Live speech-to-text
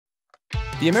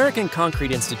The American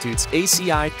Concrete Institute's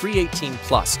ACI 318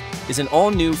 Plus is an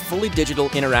all-new, fully digital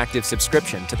interactive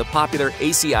subscription to the popular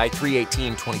ACI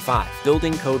 318-25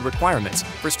 building code requirements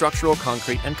for structural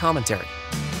concrete and commentary.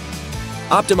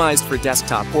 Optimized for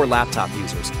desktop or laptop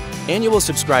users, annual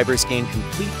subscribers gain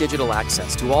complete digital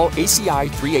access to all ACI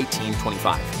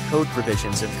 318-25 code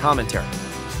provisions and commentary,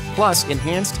 plus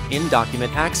enhanced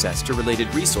in-document access to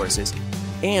related resources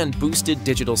and boosted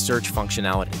digital search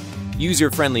functionality.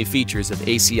 User-friendly features of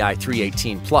ACI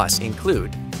 318 Plus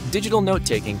include digital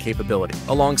note-taking capability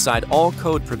alongside all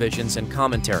code provisions and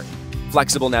commentary,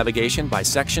 flexible navigation by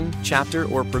section, chapter,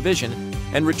 or provision,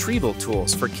 and retrieval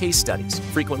tools for case studies,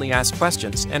 frequently asked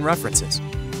questions, and references.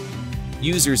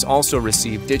 Users also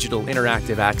receive digital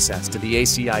interactive access to the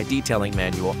ACI Detailing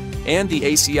Manual and the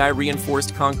ACI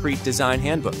Reinforced Concrete Design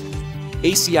Handbook.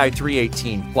 ACI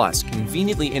 318 Plus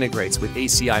conveniently integrates with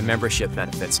ACI membership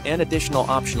benefits and additional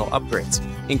optional upgrades,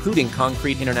 including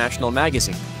Concrete International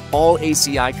Magazine, all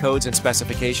ACI codes and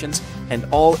specifications, and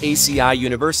all ACI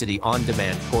University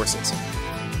on-demand courses.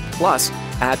 Plus,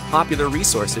 add popular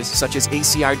resources such as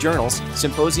ACI journals,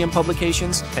 symposium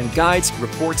publications, and guides,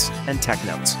 reports, and tech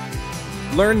notes.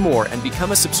 Learn more and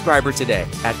become a subscriber today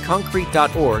at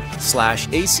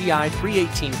concrete.org/ACI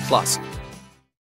 318 Plus